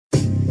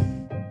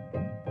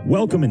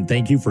Welcome and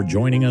thank you for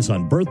joining us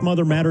on Birth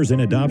Mother Matters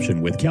in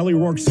Adoption with Kelly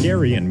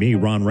Rourke-Scary and me,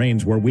 Ron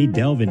Rains, where we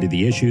delve into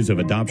the issues of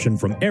adoption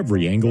from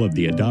every angle of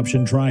the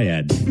adoption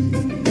triad.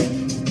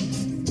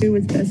 Do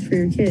what's best for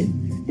your kid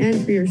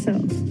and for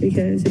yourself,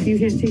 because if you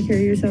can't take care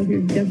of yourself,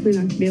 you're definitely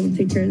not going to be able to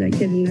take care of that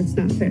kid, and that's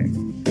not fair.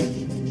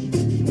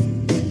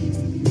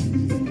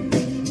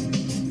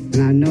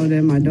 And I know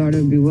that my daughter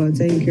will be well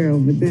taken care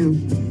of with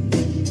them.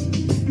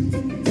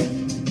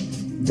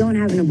 Don't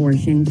have an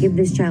abortion. Give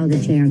this child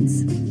a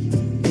chance.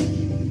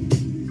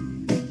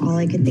 All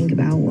I could think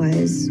about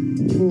was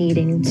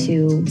needing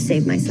to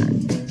save my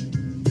son.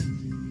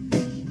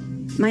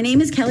 My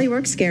name is Kelly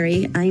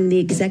Rourke-Scary. I'm the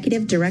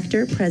Executive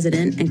Director,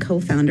 President, and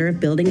co-founder of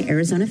Building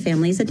Arizona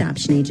Families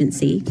Adoption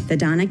Agency, the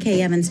Donna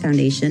K. Evans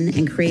Foundation,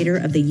 and creator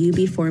of the You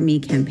Before Me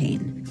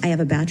campaign. I have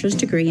a bachelor's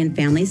degree in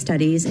family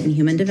studies and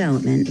human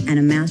development and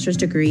a master's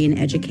degree in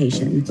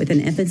education with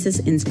an emphasis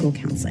in school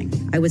counseling.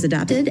 I was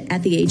adopted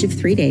at the age of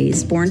 3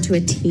 days, born to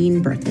a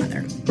teen birth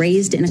mother,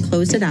 raised in a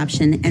closed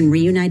adoption, and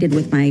reunited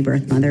with my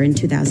birth mother in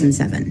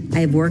 2007. I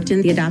have worked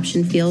in the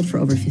adoption field for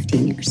over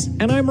 15 years.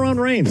 And I'm Ron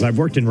Rains. I've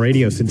worked in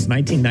radio since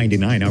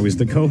 1999. I was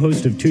the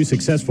co-host of 2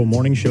 successful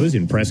morning shows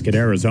in Prescott,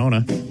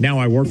 Arizona. Now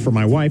I work for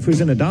my wife,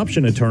 who's an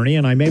adoption attorney,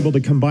 and I'm able to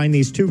combine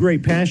these two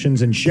great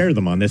passions and share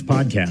them on this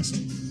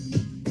podcast.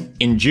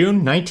 In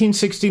June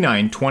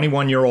 1969,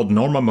 21-year-old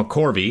Norma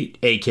McCorvey,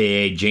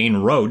 a.k.a. Jane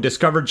Roe,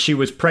 discovered she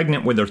was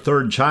pregnant with her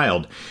third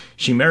child.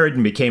 She married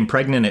and became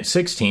pregnant at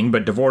 16,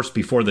 but divorced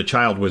before the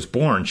child was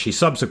born. She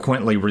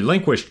subsequently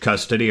relinquished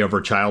custody of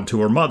her child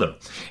to her mother.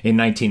 In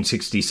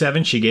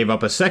 1967, she gave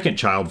up a second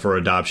child for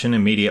adoption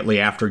immediately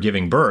after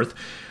giving birth.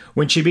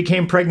 When she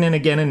became pregnant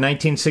again in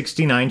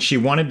 1969, she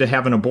wanted to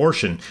have an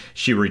abortion.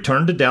 She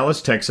returned to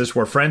Dallas, Texas,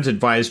 where friends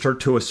advised her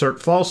to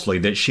assert falsely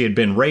that she had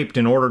been raped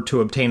in order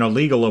to obtain a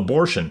legal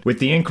abortion, with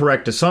the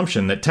incorrect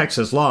assumption that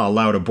Texas law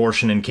allowed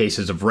abortion in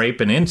cases of rape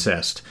and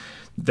incest.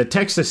 The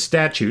Texas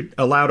statute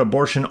allowed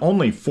abortion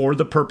only for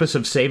the purpose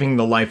of saving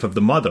the life of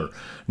the mother.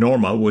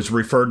 Norma was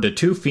referred to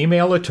 2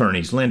 female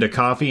attorneys, Linda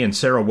Coffey and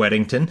Sarah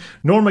Weddington.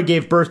 Norma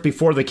gave birth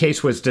before the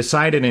case was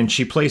decided, and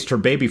she placed her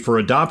baby for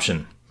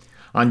adoption.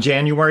 On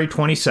January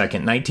 22,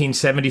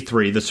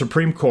 1973, the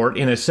Supreme Court,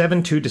 in a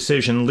 7-2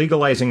 decision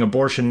legalizing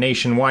abortion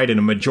nationwide in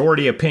a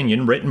majority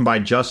opinion written by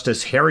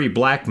Justice Harry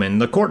Blackmun,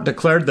 the court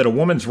declared that a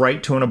woman's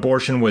right to an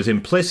abortion was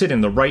implicit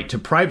in the right to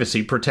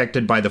privacy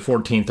protected by the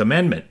 14th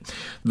Amendment.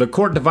 The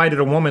court divided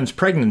a woman's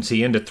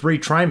pregnancy into 3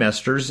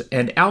 trimesters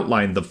and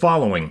outlined the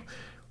following.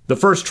 The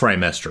first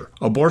trimester,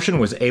 abortion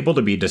was able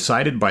to be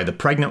decided by the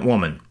pregnant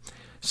woman.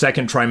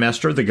 Second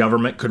trimester, the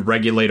government could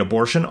regulate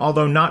abortion,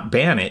 although not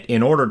ban it,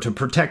 in order to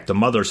protect the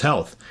mother's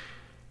health.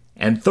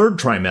 And third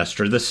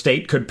trimester, the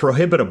state could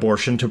prohibit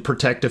abortion to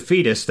protect a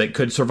fetus that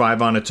could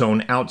survive on its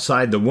own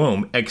outside the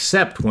womb,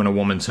 except when a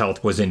woman's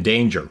health was in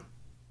danger.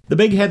 The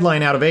big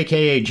headline out of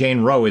a.k.a.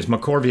 Jane Roe is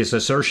McCorvey's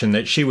assertion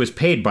that she was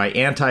paid by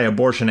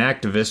anti-abortion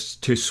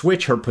activists to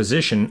switch her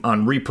position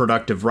on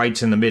reproductive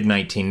rights in the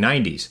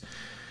mid-1990s.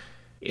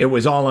 It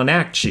was all an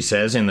act, she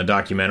says in the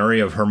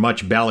documentary of her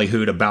much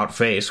ballyhooed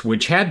about-face,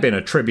 which had been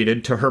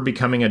attributed to her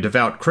becoming a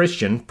devout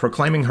Christian,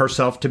 proclaiming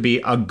herself to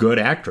be a good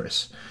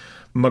actress.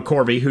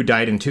 McCorvey, who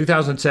died in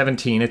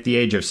 2017 at the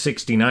age of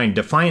 69,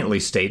 defiantly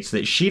states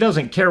that she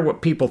doesn't care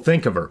what people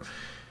think of her.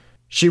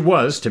 She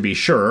was, to be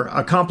sure,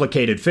 a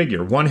complicated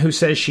figure, one who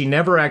says she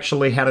never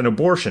actually had an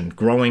abortion.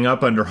 Growing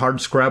up under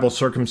hardscrabble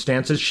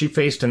circumstances, she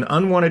faced an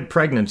unwanted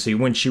pregnancy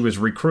when she was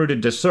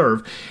recruited to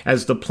serve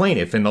as the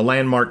plaintiff in the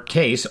landmark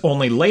case,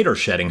 only later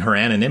shedding her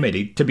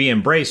anonymity to be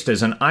embraced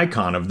as an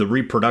icon of the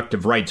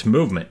reproductive rights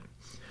movement.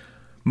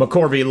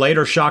 McCorvey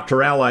later shocked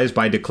her allies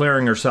by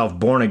declaring herself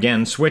born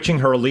again, switching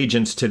her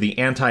allegiance to the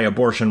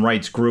anti-abortion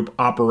rights group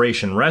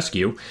Operation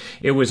Rescue.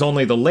 It was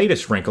only the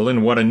latest wrinkle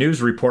in what a news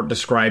report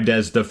described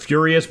as the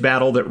furious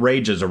battle that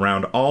rages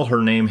around all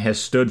her name has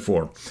stood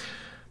for.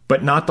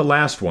 But not the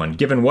last one,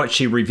 given what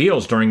she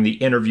reveals during the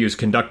interviews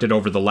conducted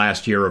over the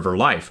last year of her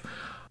life.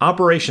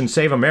 Operation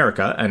Save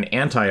America, an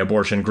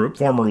anti-abortion group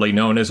formerly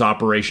known as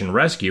Operation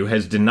Rescue,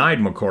 has denied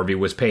McCorvey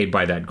was paid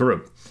by that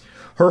group.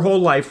 Her whole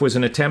life was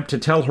an attempt to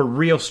tell her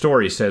real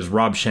story, says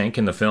Rob Schenck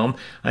in the film,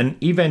 an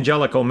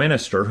evangelical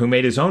minister who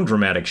made his own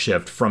dramatic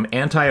shift from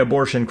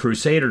anti-abortion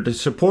crusader to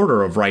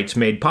supporter of rights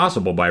made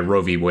possible by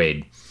Roe v.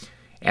 Wade,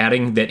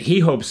 adding that he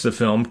hopes the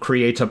film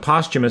creates a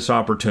posthumous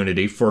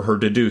opportunity for her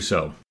to do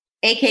so.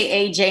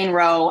 AKA Jane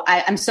Roe,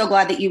 I'm so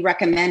glad that you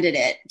recommended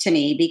it to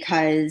me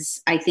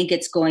because I think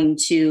it's going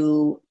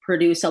to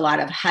produce a lot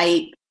of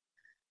hype.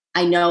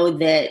 I know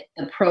that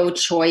the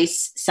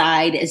pro-choice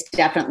side is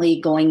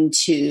definitely going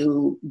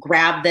to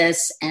grab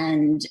this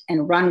and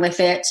run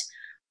with it.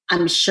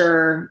 I'm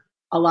sure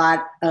a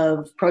lot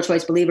of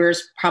pro-choice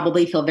believers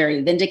probably feel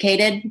very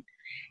vindicated.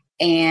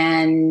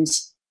 And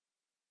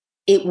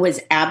it was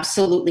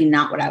absolutely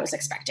not what I was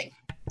expecting.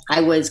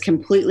 I was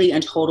completely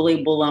and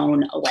totally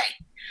blown away.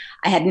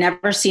 I had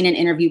never seen an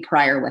interview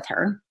prior with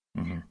her.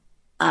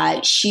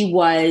 Mm-hmm. She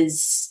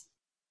was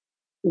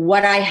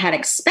what I had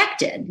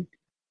expected.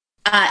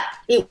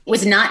 It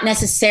was not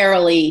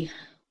necessarily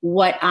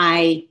what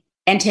I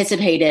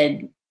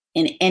anticipated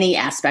in any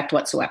aspect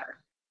whatsoever.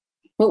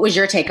 What was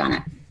your take on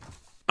it?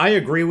 I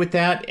agree with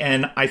that.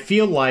 And I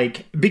feel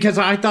like, because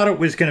I thought it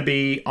was going to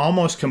be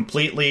almost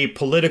completely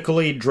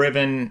politically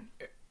driven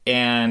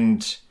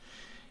and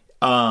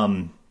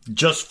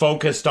just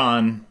focused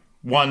on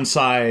one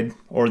side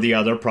or the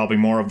other, probably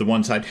more of the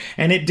one side.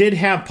 And it did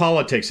have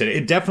politics.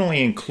 It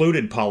definitely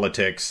included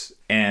politics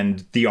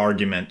and the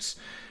arguments.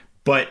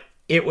 But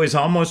it was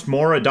almost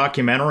more a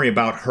documentary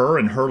about her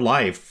and her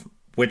life,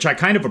 which I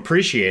kind of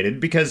appreciated,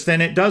 because then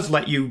it does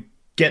let you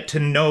get to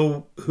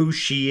know who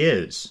she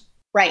is.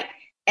 Right.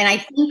 And I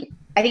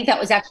think that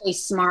was actually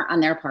smart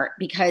on their part,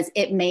 because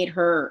it made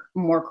her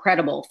more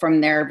credible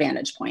from their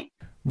vantage point.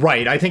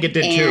 Right. I think it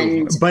did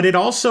too. But it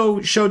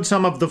also showed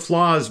some of the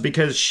flaws,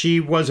 because she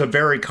was a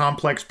very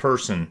complex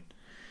person.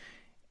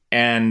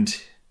 And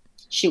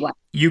she was.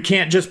 You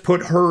can't just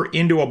put her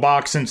into a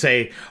box and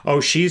say, oh,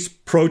 she's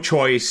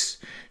pro-choice,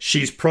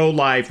 she's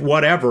pro-life,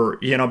 whatever,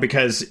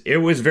 because it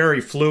was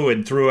very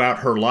fluid throughout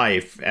her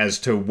life as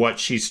to what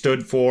she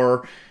stood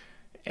for.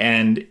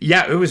 And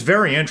yeah, it was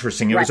very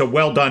interesting. It was a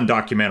well-done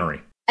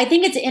documentary. I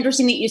think it's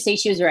interesting that you say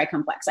she was very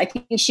complex. I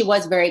think she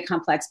was very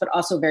complex, but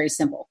also very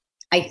simple.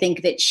 I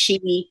think that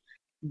she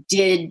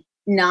did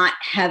not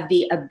have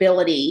the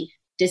ability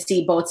to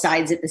see both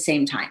sides at the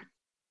same time.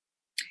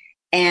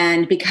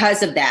 And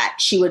because of that,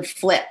 she would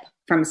flip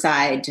from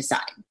side to side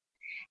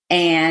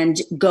and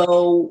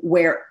go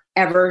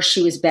wherever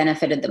she was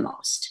benefited the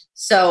most.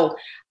 So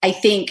I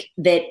think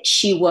that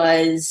she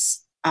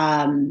was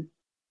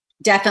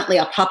definitely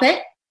a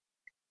puppet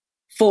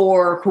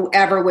for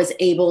whoever was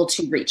able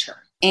to reach her.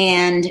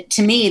 And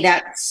to me,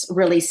 that's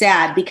really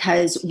sad,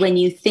 because when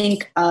you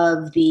think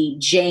of the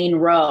Jane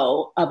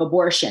Roe of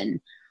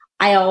abortion,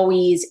 I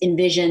always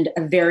envisioned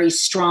a very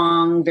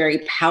strong, very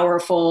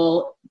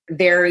powerful,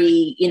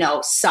 very,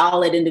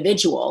 solid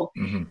individual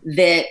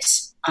that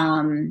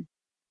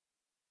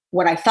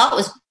what I thought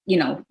was,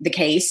 the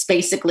case,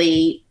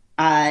 basically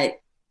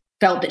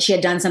felt that she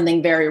had done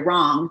something very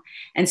wrong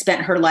and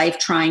spent her life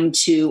trying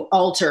to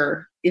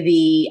alter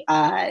the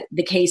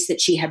case that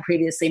she had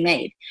previously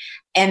made.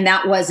 And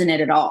that wasn't it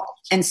at all.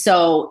 And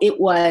so it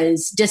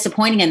was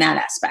disappointing in that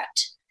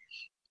aspect.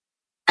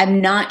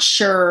 I'm not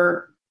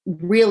sure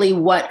really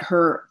what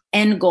her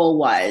end goal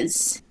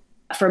was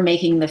for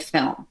making the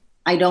film.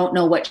 I don't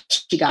know what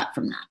she got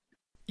from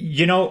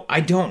that. I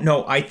don't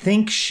know. I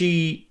think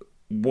she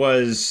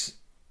was,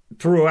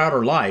 throughout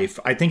her life,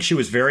 I think she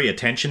was very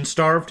attention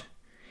starved.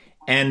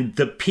 And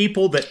the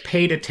people that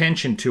paid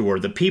attention to her,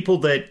 the people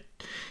that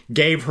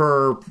gave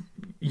her,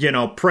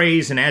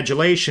 praise and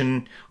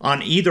adulation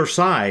on either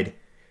side,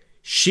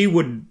 she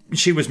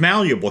was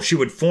malleable. She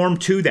would form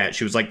to that.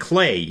 She was like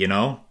clay,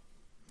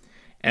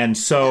 And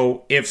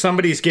so if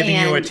somebody's giving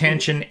you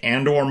attention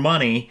and or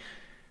money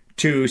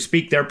to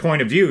speak their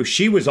point of view,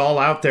 she was all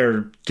out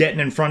there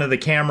getting in front of the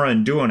camera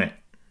and doing it.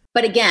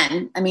 But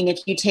again, if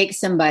you take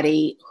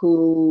somebody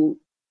who,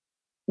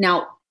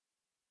 now,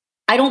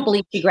 I don't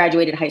believe she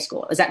graduated high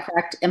school. Is that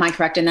correct? Am I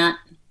correct in that?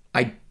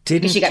 I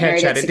didn't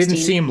catch that. It didn't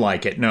seem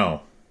like it,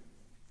 no.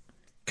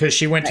 Because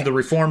she went to the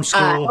reform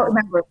school. I don't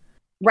remember.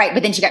 Right,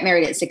 but then she got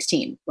married at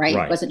 16,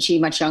 right? Wasn't she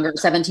much younger,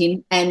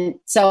 17? And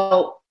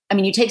so,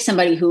 you take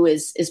somebody who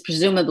is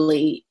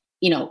presumably,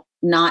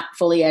 not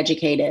fully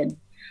educated,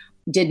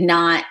 did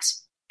not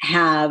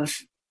have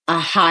a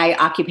high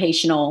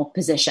occupational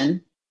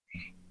position,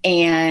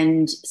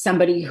 and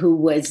somebody who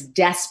was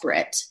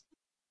desperate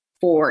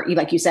for,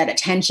 like you said,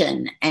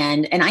 attention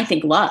and I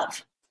think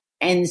love.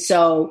 And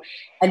so,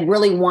 and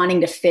really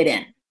wanting to fit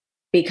in,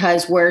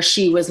 because where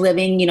she was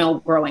living,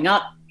 growing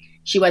up,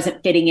 she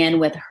wasn't fitting in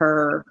with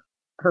her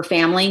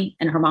family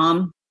and her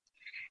mom.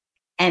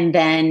 And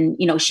then,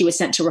 she was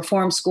sent to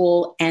reform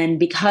school. And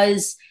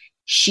because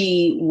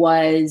she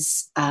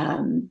was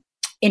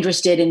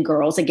interested in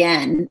girls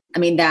again,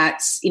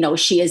 that's,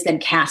 she is then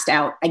cast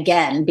out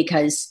again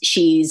because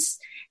she's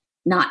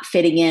not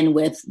fitting in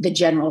with the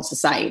general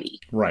society.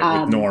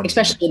 Right, with norms.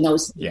 Especially in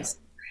those things.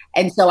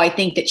 Yeah. And so I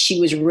think that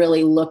she was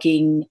really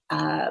looking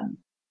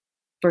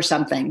for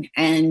something.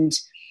 And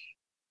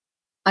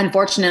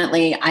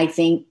unfortunately, I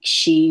think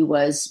she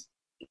was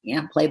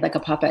played like a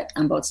puppet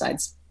on both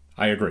sides.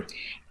 I agree.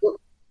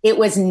 It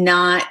was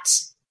not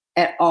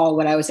at all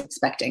what I was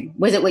expecting.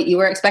 Was it what you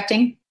were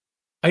expecting?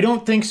 I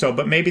don't think so,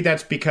 but maybe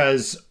that's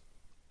because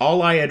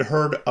all I had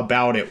heard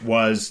about it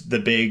was the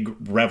big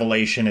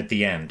revelation at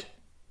the end.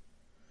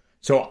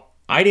 So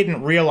I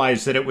didn't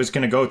realize that it was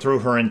going to go through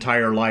her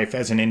entire life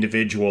as an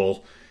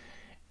individual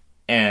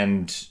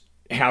and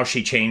how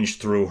she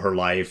changed through her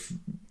life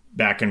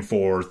back and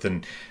forth.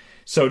 And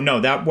so, no,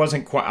 that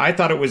wasn't quite. I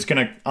thought it was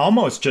going to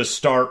almost just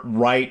start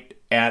right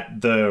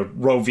at the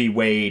Roe v.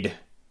 Wade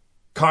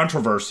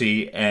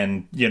controversy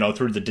and,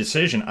 through the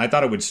decision. I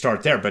thought it would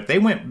start there, but they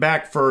went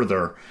back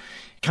further,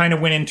 kind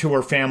of went into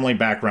her family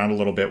background a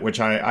little bit, which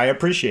I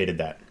appreciated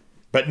that.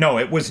 But no,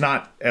 it was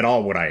not at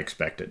all what I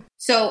expected.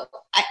 So,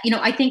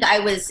 I think I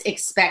was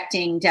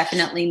expecting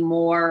definitely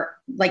more,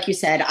 like you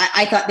said,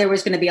 I thought there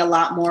was going to be a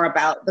lot more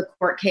about the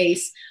court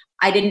case.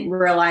 I didn't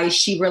realize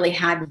she really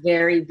had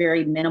very,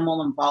 very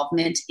minimal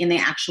involvement in the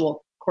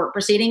actual court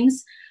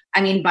proceedings.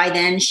 I mean, by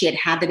then she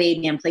had the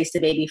baby and placed the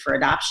baby for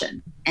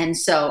adoption. And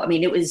so, I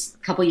mean, it was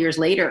a couple years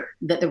later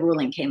that the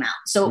ruling came out.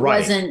 So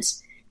it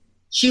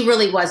she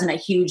really wasn't a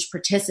huge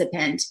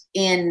participant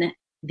in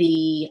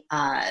the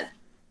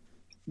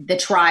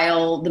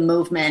trial, the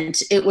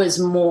movement. It was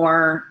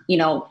more,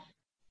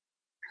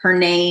 her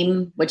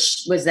name,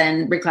 which was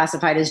then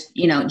reclassified as,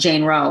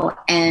 Jane Roe,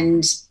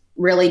 and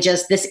really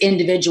just this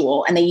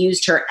individual. And they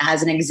used her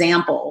as an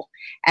example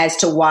as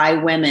to why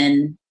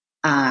women,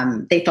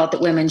 they felt that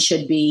women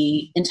should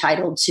be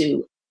entitled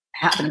to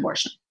have an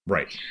abortion.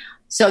 Right.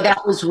 So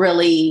that was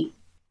really,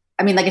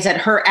 I mean, like I said,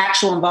 her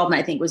actual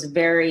involvement, I think, was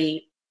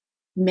very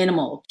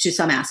minimal to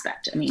some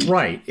aspect. I mean,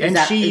 right. And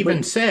she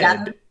even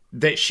said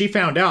that she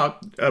found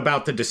out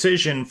about the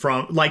decision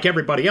from, like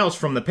everybody else,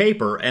 from the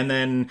paper. And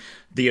then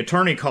the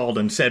attorney called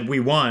and said, we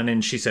won.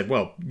 And she said,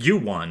 well, you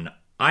won.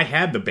 I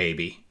had the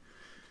baby.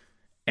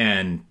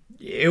 And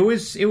it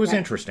was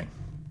interesting.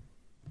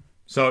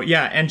 So,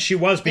 yeah. And she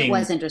was being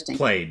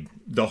played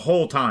the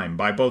whole time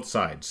by both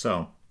sides.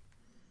 So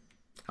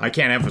I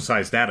can't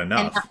emphasize that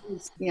enough.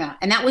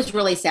 And that was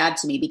really sad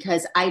to me,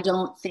 because I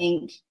don't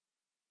think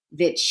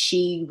that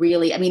she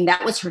really, I mean,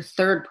 that was her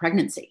third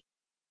pregnancy.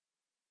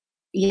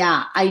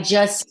 Yeah, I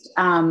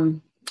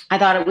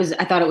thought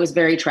it was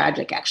very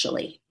tragic,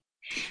 actually.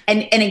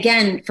 And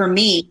again, for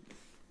me,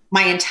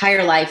 my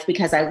entire life,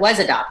 because I was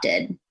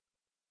adopted,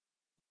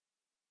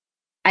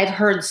 I've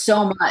heard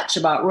so much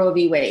about Roe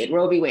v. Wade.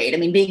 I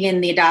mean, being in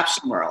the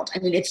adoption world, I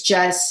mean, it's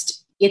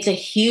a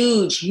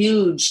huge,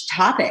 huge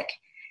topic.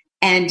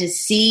 And to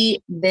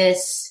see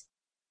this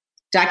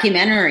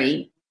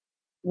documentary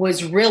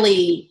was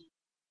really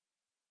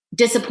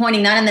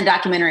disappointing, not in the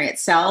documentary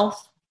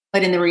itself,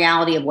 but in the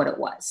reality of what it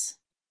was.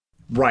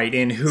 Right.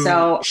 And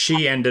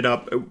she ended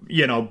up,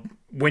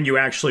 when you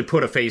actually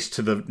put a face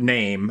to the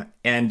name.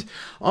 And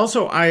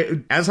also,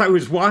 as I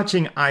was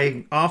watching,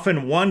 I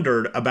often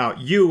wondered about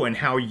you and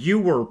how you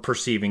were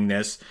perceiving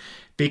this,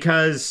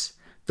 because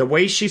the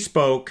way she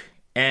spoke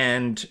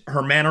and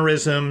her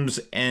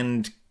mannerisms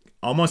and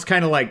almost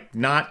kind of like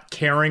not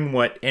caring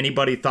what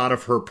anybody thought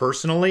of her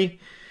personally,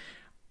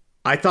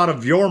 I thought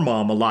of your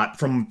mom a lot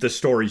from the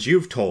stories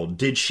you've told.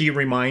 Did she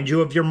remind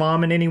you of your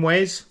mom in any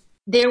ways?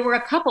 There were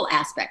a couple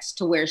aspects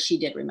to where she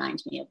did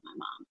remind me of my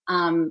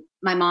mom.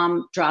 My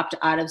mom dropped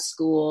out of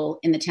school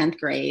in the 10th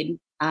grade.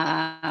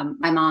 My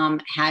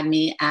mom had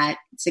me at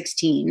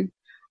 16.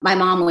 My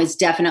mom was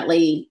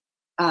definitely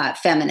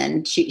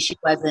feminine. She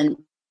wasn't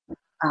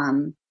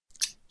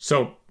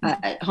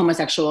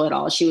homosexual at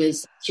all. She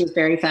was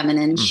very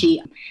feminine.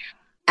 Mm-hmm.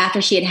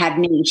 After she had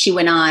me, she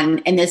went on,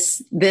 and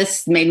this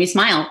made me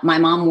smile. My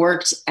mom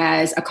worked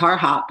as a car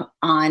hop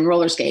on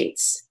roller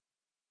skates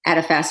at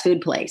a fast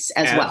food place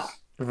as well.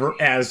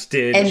 As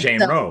did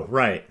Jane Roe,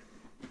 right.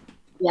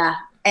 Yeah.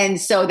 And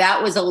so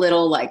that was a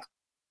little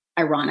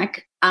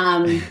ironic.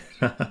 My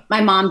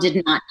mom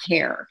did not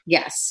care,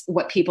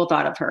 what people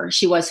thought of her.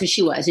 She was who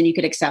she was, and you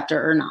could accept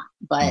her or not.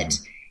 But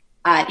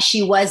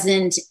she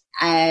wasn't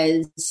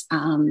as,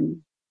 I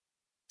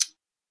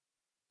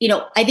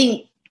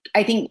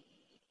think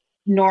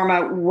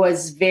Norma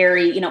was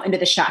very, into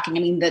the shocking. I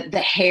mean, the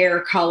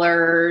hair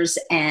colors,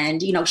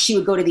 and, she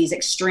would go to these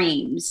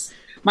extremes.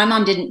 My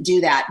mom didn't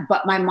do that,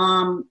 but my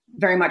mom,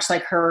 very much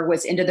like her,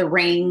 was into the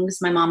rings.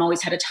 My mom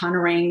always had a ton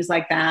of rings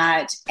like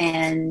that.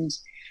 And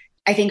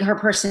I think her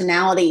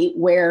personality,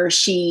 where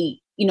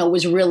she,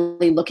 was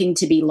really looking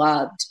to be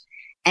loved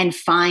and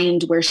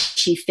find where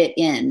she fit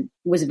in,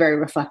 was very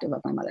reflective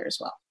of my mother as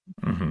well.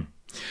 Mm-hmm.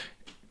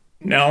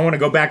 Now, I want to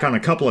go back on a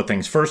couple of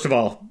things. First of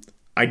all,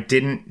 I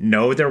didn't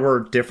know there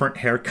were different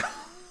hair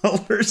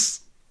colors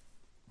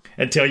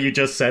until you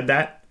just said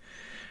that.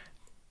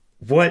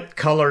 What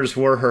colors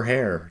were her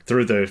hair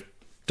through the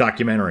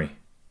documentary?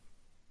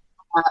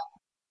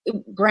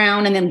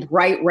 Brown, and then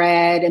bright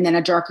red, and then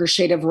a darker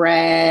shade of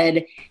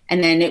red.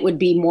 And then it would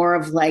be more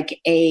of like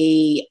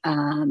a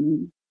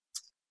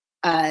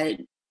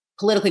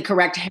politically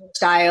correct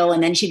hairstyle.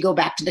 And then she'd go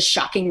back to the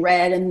shocking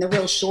red and the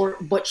real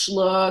short butch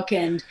look.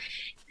 And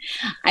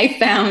I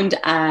found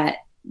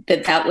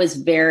that was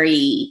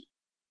very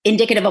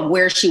indicative of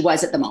where she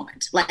was at the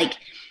moment. Like,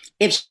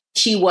 if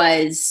she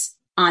was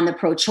on the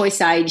pro-choice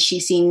side, she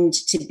seemed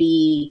to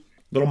be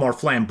a little more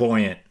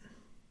flamboyant.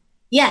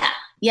 Yeah.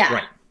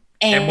 Right.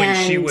 And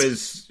when she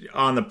was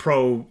on the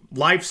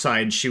pro-life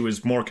side, she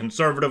was more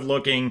conservative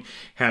looking,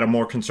 had a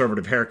more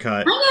conservative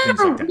haircut. I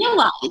never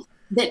realized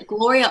that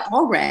Gloria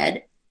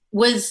Allred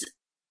was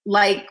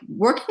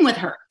working with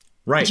her.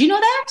 Right. Did you know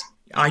that?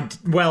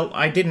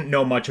 I didn't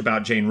know much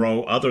about Jane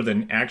Roe other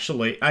than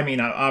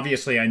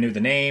obviously I knew the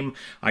name.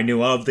 I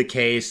knew of the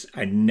case.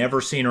 I'd never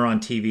seen her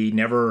on TV,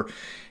 never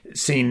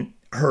seen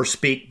her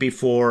speak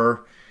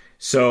before.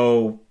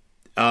 So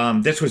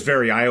this was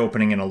very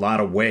eye-opening in a lot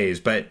of ways,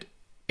 but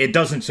it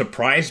doesn't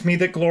surprise me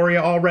that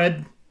Gloria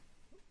Allred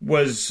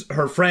was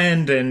her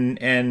friend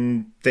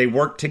and they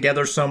worked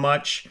together so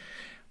much,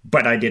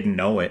 but I didn't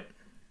know it.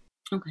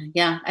 Okay.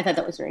 Yeah. I thought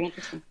that was very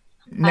interesting.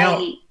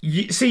 Now,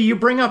 you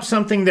bring up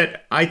something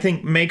that I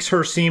think makes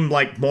her seem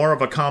like more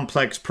of a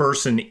complex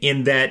person,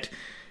 in that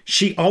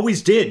she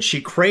always did.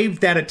 She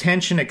craved that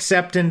attention,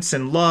 acceptance,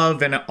 and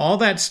love and all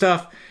that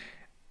stuff.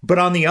 But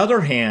on the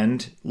other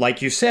hand,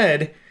 like you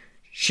said,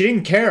 she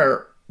didn't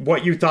care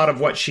what you thought of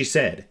what she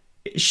said.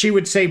 She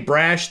would say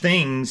brash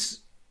things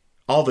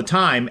all the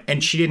time,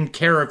 and she didn't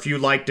care if you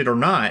liked it or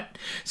not.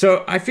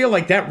 So I feel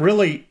like that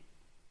really,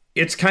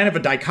 it's kind of a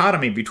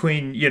dichotomy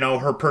between,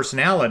 her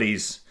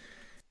personalities.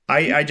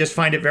 I just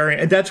find it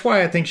very, that's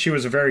why I think she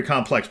was a very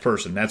complex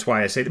person. That's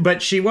why I say,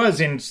 but she was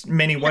in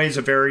many ways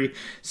a very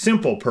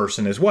simple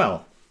person as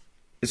well.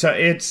 So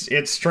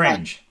it's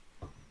strange.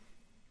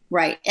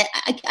 Right.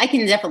 I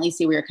can definitely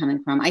see where you're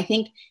coming from. I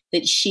think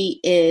that she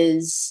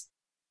is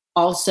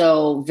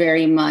also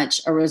very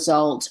much a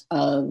result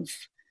of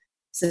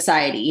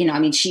society.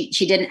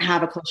 She didn't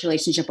have a close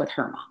relationship with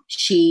her mom.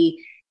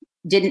 She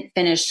didn't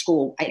finish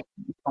school, I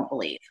don't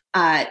believe.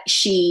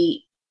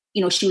 She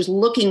was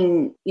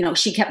looking,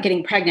 she kept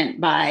getting pregnant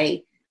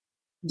by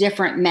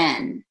different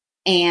men,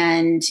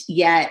 and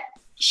yet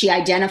she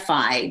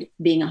identified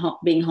being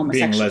homosexual.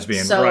 Being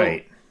lesbian, so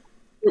right.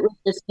 It was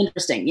just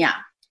interesting, yeah.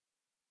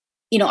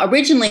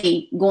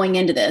 Originally going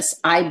into this,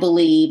 I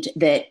believed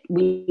that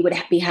we would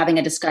be having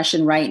a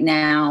discussion right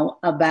now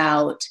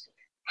about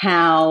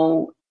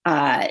how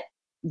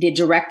the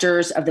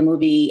directors of the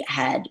movie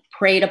had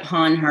preyed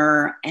upon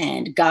her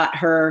and got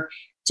her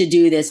to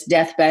do this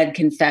deathbed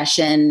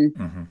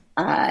confession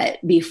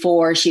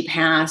before she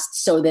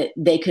passed, so that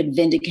they could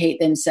vindicate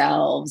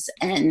themselves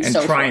and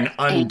so try forth.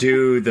 And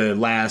undo the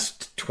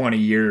last 20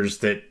 years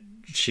that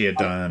she had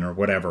done or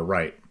whatever,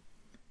 right?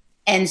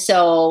 And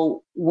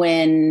so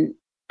when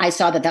I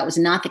saw that was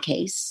not the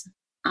case,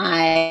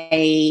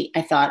 I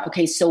thought,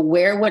 okay, so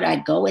where would I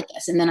go with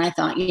this? And then I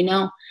thought,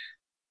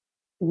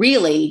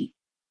 really,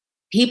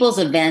 people's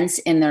events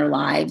in their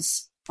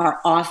lives are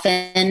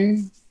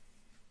often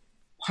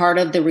part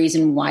of the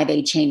reason why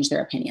they change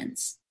their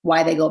opinions,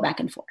 why they go back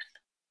and forth.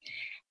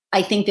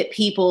 I think that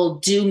people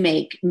do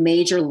make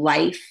major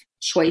life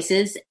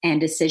choices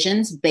and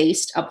decisions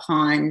based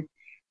upon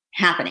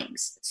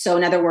happenings. So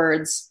in other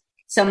words,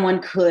 someone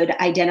could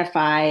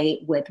identify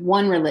with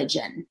one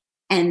religion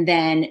and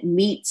then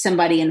meet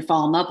somebody and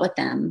fall in love with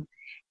them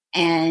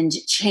and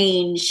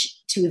change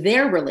to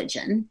their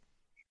religion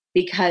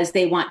because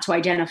they want to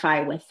identify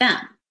with them.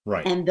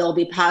 Right. And there'll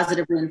be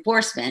positive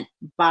reinforcement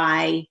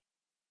by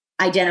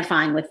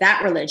identifying with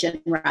that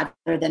religion rather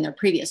than their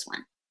previous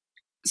one.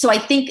 So I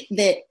think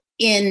that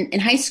in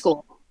high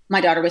school, my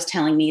daughter was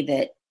telling me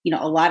that,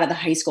 a lot of the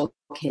high school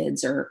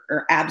kids are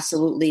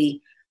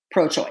absolutely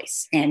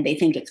pro-choice, and they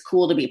think it's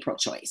cool to be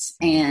pro-choice.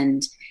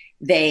 And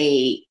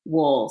they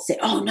will say,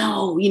 oh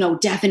no,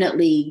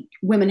 definitely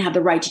women have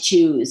the right to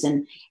choose,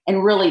 and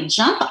really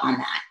jump on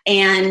that.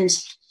 And,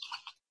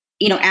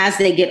 as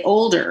they get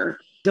older,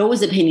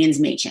 those opinions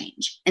may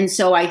change. And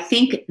so I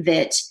think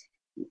that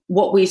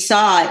what we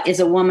saw is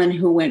a woman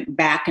who went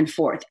back and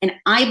forth. And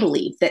I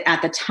believe that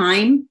at the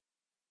time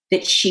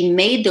that she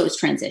made those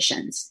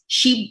transitions,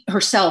 she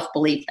herself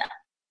believed them.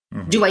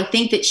 Mm-hmm. Do I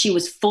think that she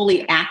was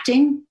fully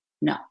acting?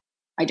 No,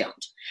 I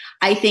don't.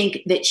 I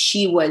think that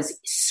she was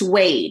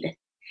swayed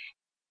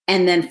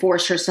and then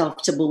forced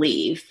herself to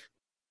believe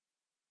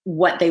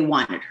what they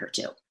wanted her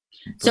to.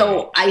 Right.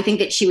 So I think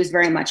that she was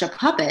very much a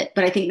puppet,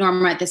 but I think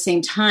Norma at the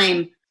same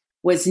time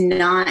was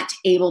not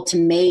able to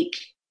make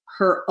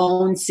her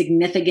own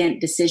significant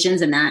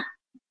decisions in that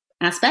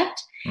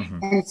aspect. Mm-hmm.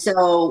 And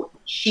so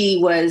she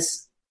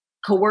was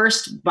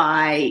coerced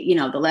by,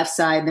 the left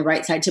side and the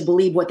right side to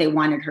believe what they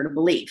wanted her to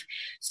believe.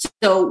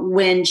 So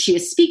when she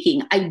was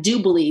speaking, I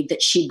do believe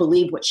that she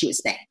believed what she was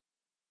saying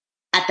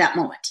at that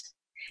moment.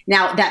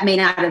 Now, that may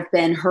not have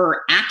been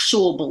her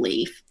actual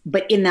belief,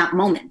 but in that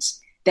moment,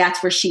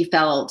 that's where she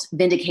felt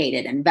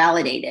vindicated and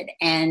validated.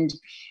 And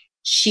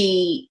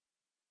she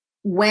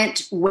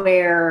went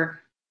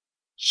where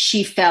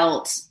she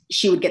felt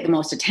she would get the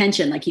most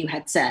attention, like you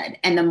had said,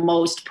 and the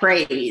most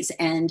praise,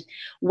 and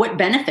what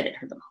benefited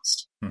her the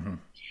most. Mm-hmm.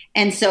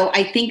 And so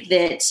I think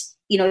that,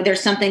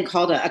 there's something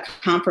called a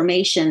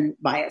confirmation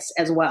bias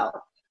as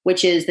well,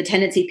 which is the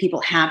tendency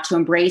people have to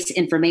embrace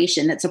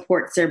information that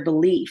supports their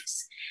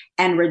beliefs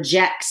and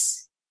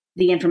rejects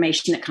the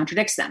information that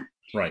contradicts them.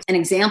 Right. An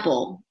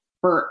example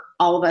for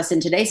all of us in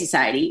today's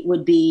society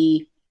would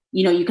be,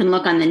 you can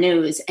look on the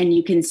news and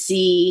you can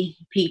see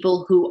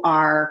people who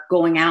are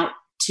going out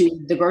to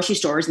the grocery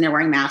stores and they're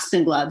wearing masks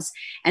and gloves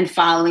and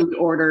following the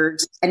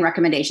orders and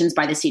recommendations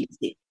by the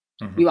CDC.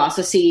 Mm-hmm. You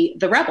also see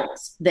the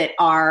rebels that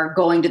are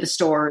going to the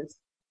stores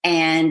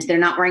and they're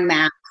not wearing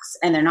masks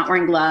and they're not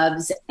wearing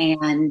gloves,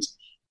 and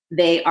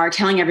they are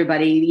telling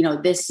everybody,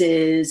 this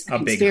is a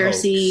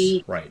conspiracy.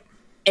 Big hoax. Right.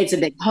 It's a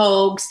big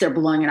hoax. They're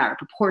blowing it out of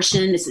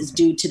proportion. This is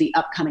due to the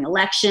upcoming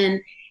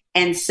election.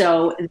 And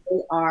so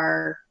they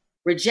are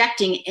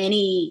rejecting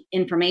any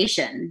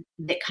information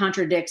that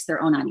contradicts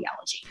their own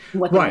ideology,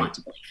 what they want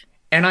to believe.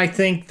 And I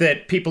think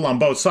that people on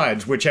both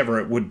sides, whichever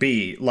it would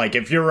be, like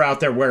if you're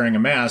out there wearing a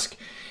mask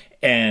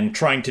and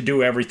trying to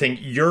do everything.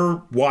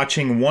 You're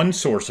watching one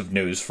source of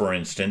news, for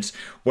instance,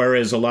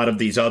 whereas a lot of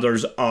these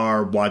others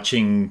are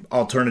watching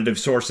alternative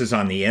sources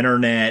on the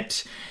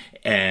internet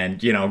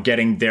and, you know,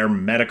 getting their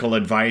medical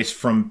advice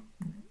from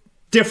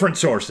different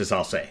sources,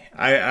 I'll say.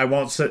 I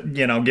won't,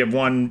 you know, give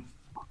one.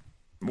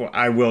 Well,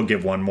 I will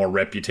give one more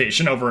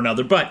reputation over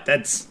another, but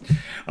that's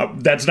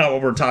not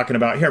what we're talking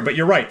about here. But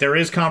you're right, there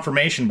is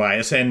confirmation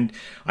bias, and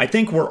I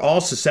think we're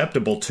all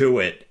susceptible to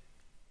it.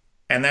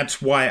 And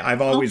that's why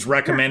I've always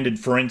recommended,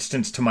 for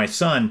instance, to my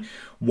son,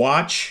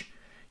 watch,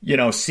 you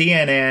know,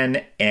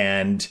 CNN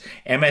and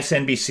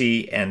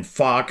MSNBC and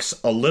Fox,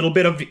 a little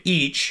bit of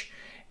each,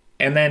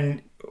 and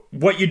then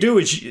what you do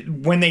is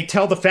when they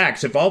tell the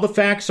facts, if all the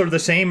facts are the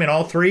same in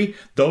all three,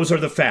 those are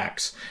the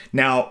facts.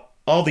 Now,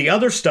 all the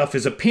other stuff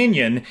is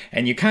opinion,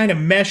 and you kind of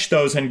mesh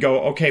those and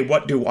go, okay,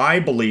 what do I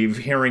believe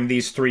hearing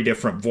these three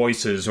different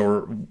voices,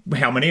 or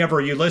how many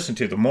ever you listen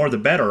to, the more the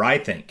better, I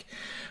think.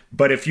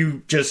 But if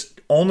you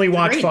just only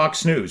watch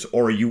Fox News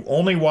or you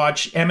only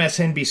watch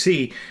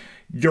MSNBC,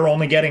 you're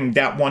only getting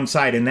that one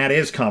side, and that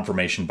is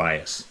confirmation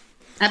bias.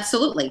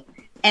 Absolutely.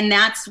 And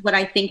that's what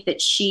I think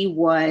that she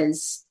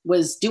was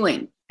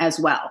doing as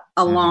well,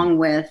 along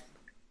with,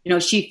 you know,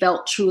 she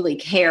felt truly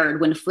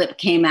cared when Flip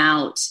came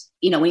out,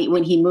 you know,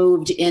 when he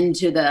moved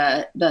into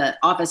the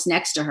office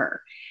next to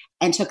her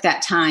and took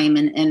that time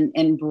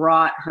and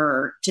brought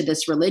her to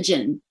this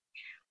religion.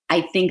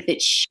 I think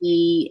that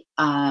she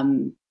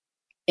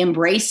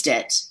embraced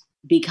it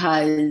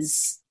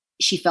because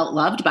she felt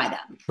loved by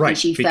them. Right,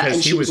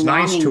 because he was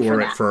nice to her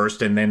at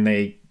first, and then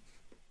they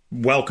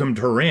welcomed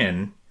her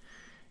in.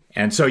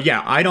 And so,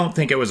 yeah, I don't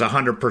think it was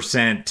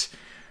 100%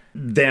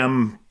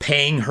 them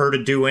paying her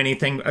to do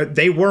anything.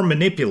 They were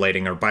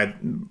manipulating her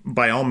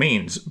by all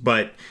means,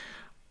 but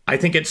I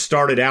think it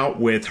started out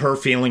with her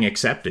feeling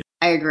accepted.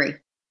 I agree.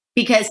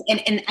 Because,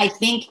 and I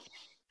think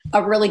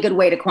a really good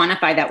way to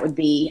quantify that would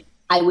be,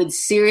 I would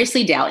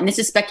seriously doubt, and this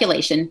is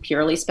speculation,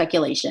 purely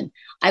speculation,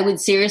 I would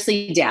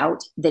seriously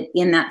doubt that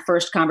in that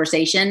first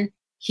conversation,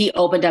 he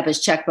opened up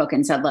his checkbook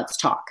and said, let's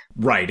talk.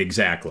 Right,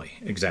 exactly.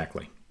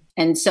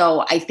 And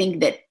so I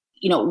think that,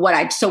 you know, what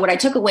I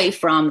took away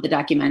from the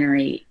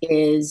documentary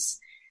is,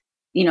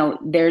 you know,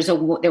 there was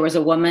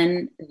a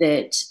woman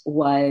that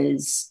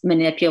was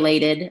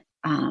manipulated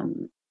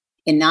in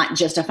not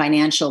just a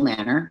financial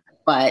manner,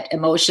 but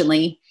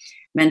emotionally,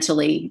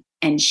 mentally,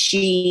 and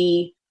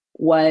she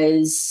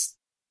was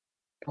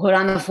put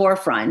on the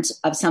forefront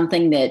of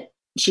something that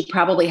she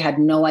probably had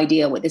no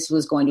idea what this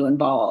was going to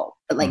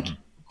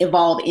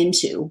evolve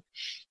into.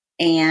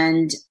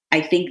 And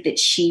I think that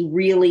she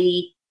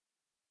really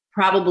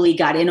probably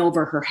got in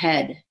over her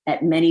head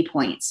at many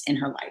points in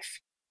her life.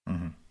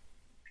 Mm-hmm.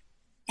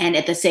 And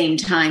at the same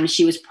time,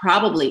 she was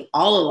probably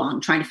all along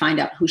trying to find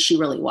out who she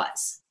really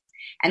was.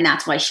 And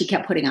that's why she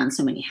kept putting on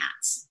so many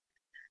hats.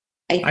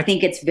 I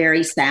think it's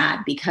very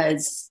sad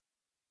because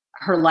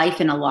her life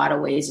in a lot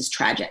of ways is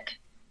tragic.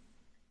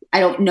 I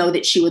don't know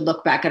that she would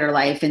look back at her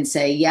life and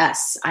say,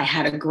 yes, I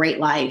had a great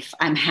life.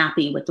 I'm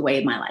happy with the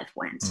way my life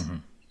went. Mm-hmm.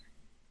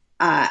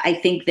 I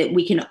think that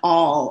we can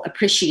all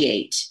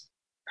appreciate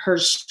her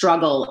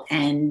struggle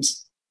and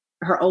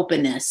her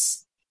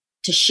openness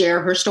to share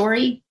her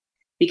story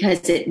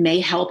because it may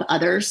help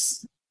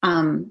others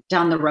down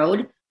the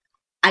road.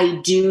 I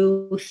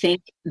do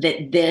think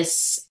that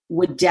this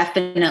would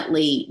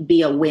definitely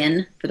be a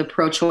win for the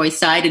pro-choice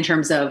side in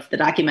terms of the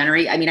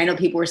documentary. I mean, I know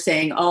people were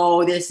saying,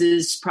 oh, this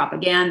is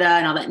propaganda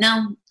and all that.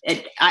 No,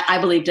 I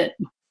believed it.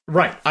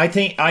 Right. I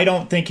think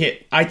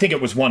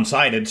it was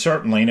one-sided,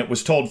 certainly, and it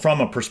was told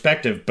from a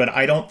perspective, but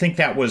I don't think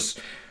that was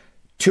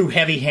too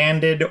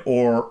heavy-handed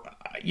or,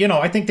 you know,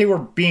 I think they were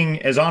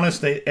being as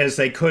honest as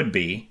they could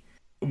be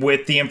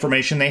with the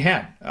information they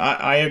had.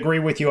 I agree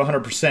with you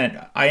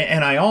 100%.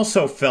 I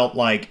also felt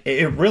like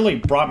it really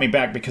brought me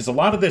back because a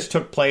lot of this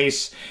took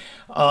place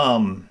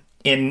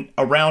in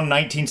around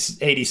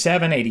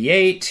 1987,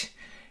 88,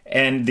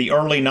 and the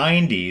early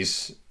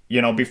 90s,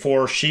 you know,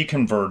 before she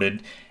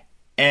converted.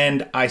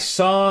 And I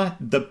saw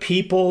the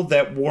people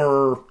that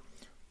were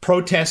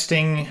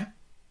protesting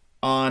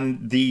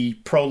on the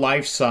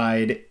pro-life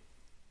side,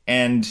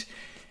 and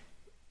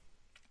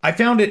I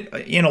found it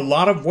in a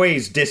lot of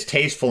ways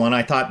distasteful, and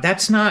I thought,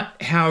 that's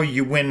not how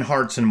you win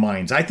hearts and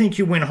minds. I think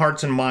you win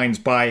hearts and minds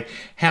by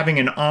having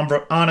an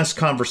honest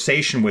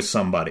conversation with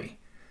somebody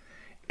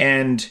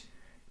and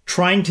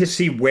trying to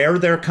see where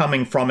they're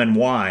coming from and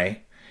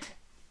why.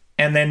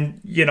 And then,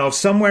 you know,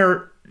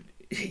 somewhere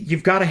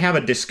you've got to have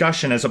a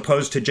discussion as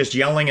opposed to just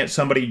yelling at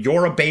somebody,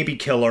 you're a baby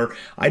killer.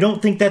 I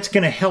don't think that's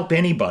going to help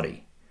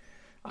anybody.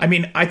 I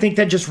mean, I think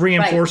that just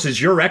reinforces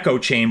your echo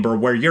chamber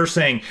where you're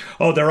saying,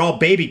 oh, they're all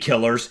baby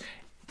killers,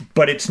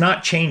 but it's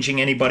not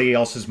changing anybody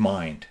else's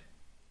mind.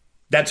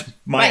 That's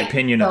my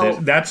opinion of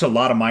this. That's a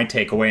lot of my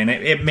takeaway. And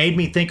it made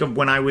me think of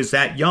when I was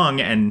that young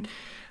and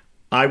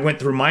I went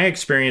through my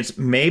experience.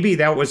 Maybe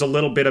that was a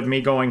little bit of me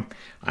going,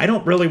 I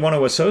don't really want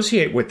to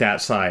associate with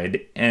that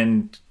side.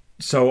 And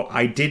so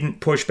I didn't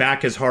push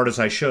back as hard as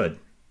I should.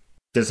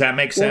 Does that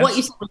make sense?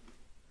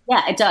 Well,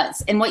 Yeah, it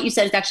does. And what you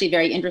said is actually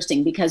very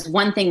interesting, because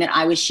one thing that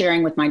I was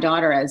sharing with my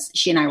daughter as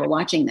she and I were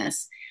watching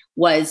this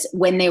was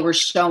when they were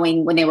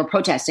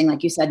protesting,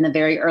 like you said, in the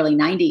very early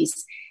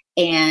 90s,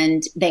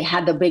 and they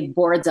had the big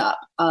boards up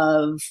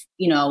of,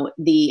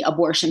 the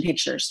abortion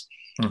pictures.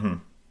 Mm-hmm.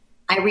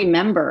 I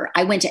remember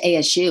I went to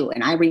ASU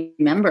and I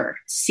remember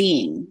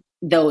seeing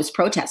those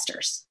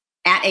protesters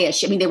at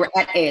ASU. I mean, they were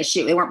at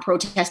ASU. They weren't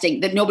protesting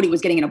that nobody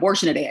was getting an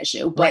abortion at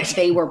ASU, but right.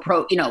 They were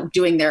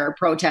doing their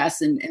protests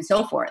and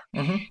so forth.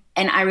 Mm-hmm.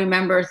 And I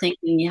remember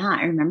thinking, yeah,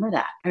 I remember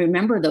that. I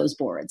remember those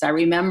boards. I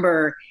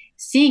remember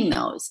seeing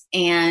those.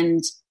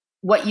 And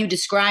what you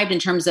described in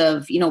terms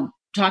of,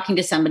 talking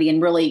to somebody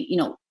and really,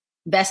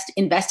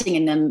 investing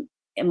in them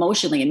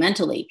emotionally and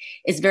mentally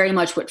is very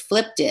much what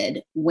Flip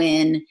did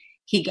when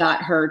he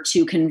got her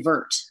to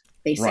convert,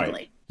 basically.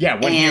 Right. Yeah,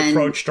 when he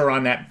approached her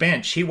on that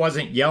bench, he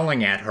wasn't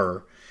yelling at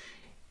her.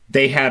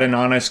 They had an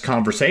honest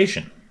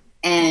conversation.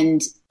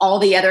 And all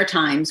the other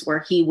times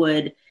where he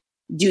would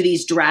do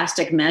these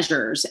drastic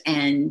measures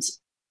and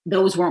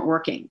those weren't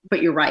working.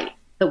 But you're right.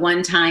 The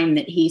one time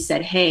that he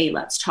said, hey,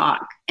 let's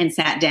talk, and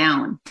sat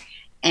down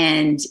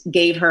and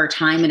gave her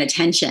time and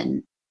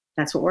attention,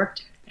 that's what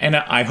worked. And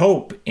I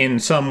hope in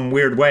some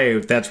weird way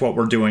that's what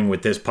we're doing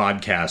with this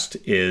podcast,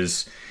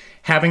 is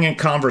having a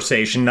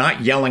conversation,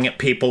 not yelling at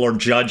people or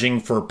judging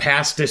for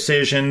past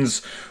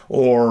decisions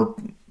or,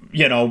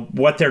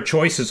 what their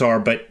choices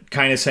are, but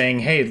kind of saying,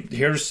 hey,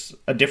 here's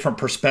a different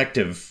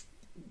perspective.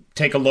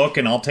 Take a look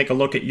and I'll take a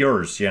look at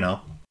yours, Yeah.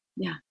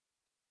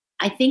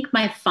 I think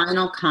my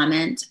final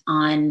comment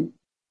on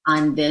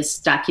this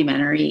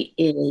documentary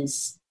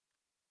is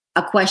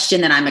a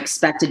question that I'm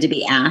expected to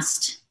be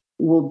asked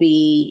will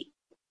be,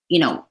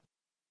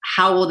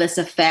 how will this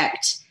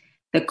affect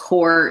the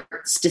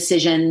court's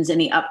decisions in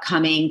the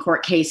upcoming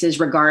court cases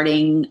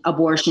regarding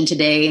abortion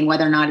today and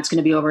whether or not it's going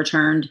to be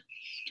overturned?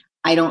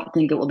 I don't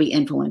think it will be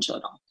influential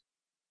at all.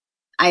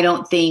 I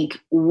don't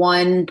think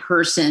one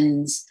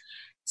person's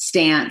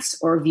stance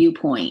or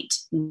viewpoint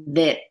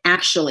that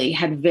actually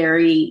had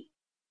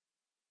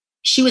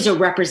she was a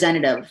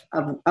representative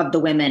of the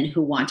women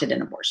who wanted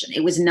an abortion.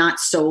 It was not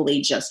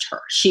solely just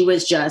her. She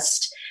was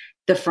just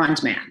the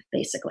front man,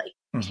 basically.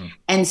 Mm-hmm.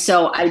 And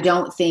so I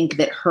don't think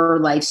that her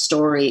life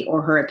story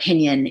or her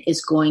opinion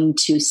is going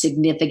to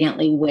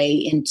significantly weigh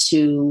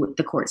into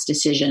the court's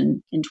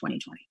decision in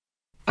 2020.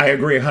 I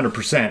agree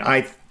 100%.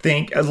 I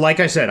think,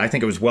 like I said, I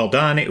think it was well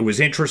done. It was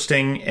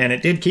interesting, and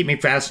it did keep me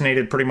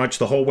fascinated pretty much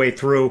the whole way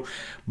through,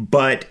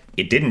 but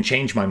it didn't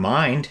change my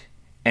mind,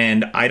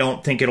 and I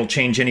don't think it'll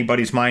change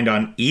anybody's mind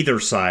on either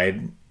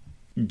side.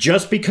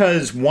 Just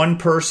because one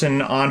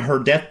person on her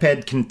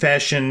deathbed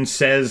confession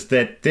says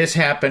that this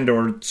happened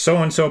or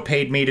so-and-so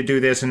paid me to do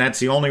this and that's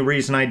the only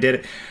reason I did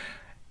it,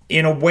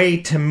 in a way,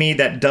 to me,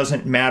 that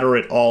doesn't matter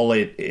at all.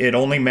 It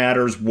only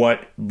matters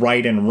what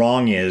right and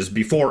wrong is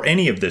before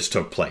any of this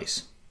took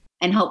place.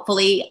 And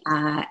hopefully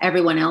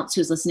everyone else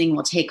who's listening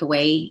will take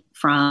away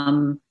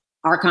from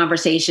our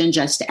conversation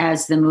just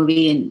as the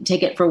movie and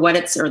take it for what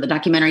or the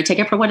documentary, take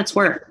it for what it's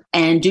worth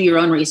and do your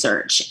own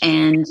research.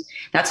 And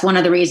that's one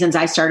of the reasons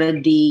I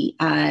started the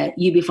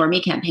You Before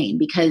Me campaign,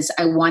 because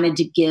I wanted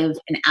to give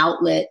an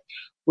outlet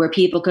where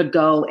people could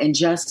go and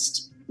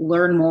just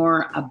learn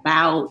more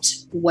about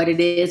what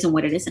it is and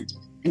what it isn't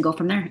and go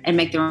from there and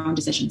make their own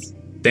decisions.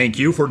 Thank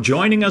you for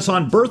joining us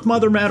on Birth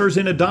Mother Matters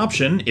in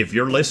Adoption. If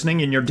you're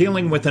listening and you're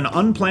dealing with an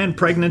unplanned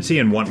pregnancy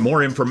and want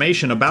more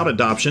information about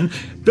adoption,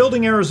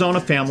 Building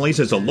Arizona Families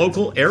is a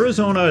local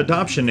Arizona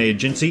adoption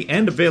agency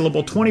and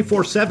available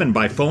 24/7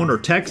 by phone or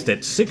text at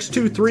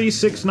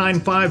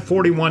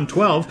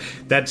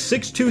 623-695-4112. That's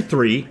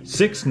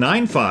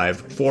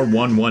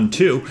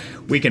 623-695-4112.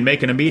 We can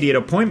make an immediate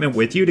appointment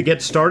with you to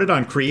get started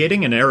on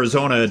creating an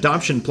Arizona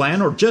adoption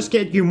plan or just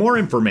get you more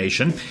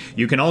information.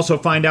 You can also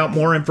find out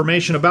more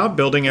information about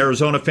Building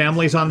Arizona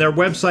Families on their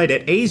website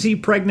at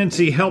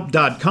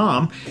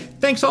azpregnancyhelp.com.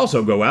 Thanks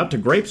also go out to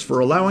Grapes for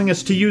allowing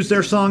us to use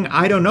their song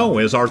I Don't Know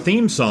as our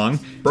theme song.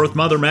 Birth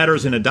Mother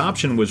Matters in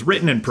Adoption was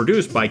written and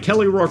produced by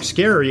Kelly Rourke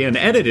Scary and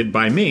edited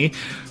by me.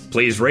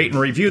 Please rate and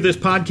review this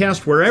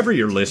podcast wherever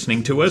you're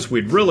listening to us.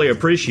 We'd really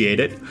appreciate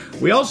it.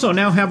 We also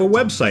now have a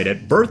website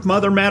at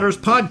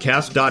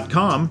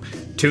birthmothermatterspodcast.com.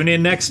 Tune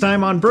in next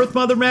time on Birth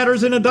Mother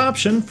Matters in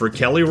Adoption. For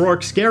Kelly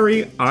Rourke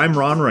Scary, I'm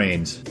Ron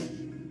Rains.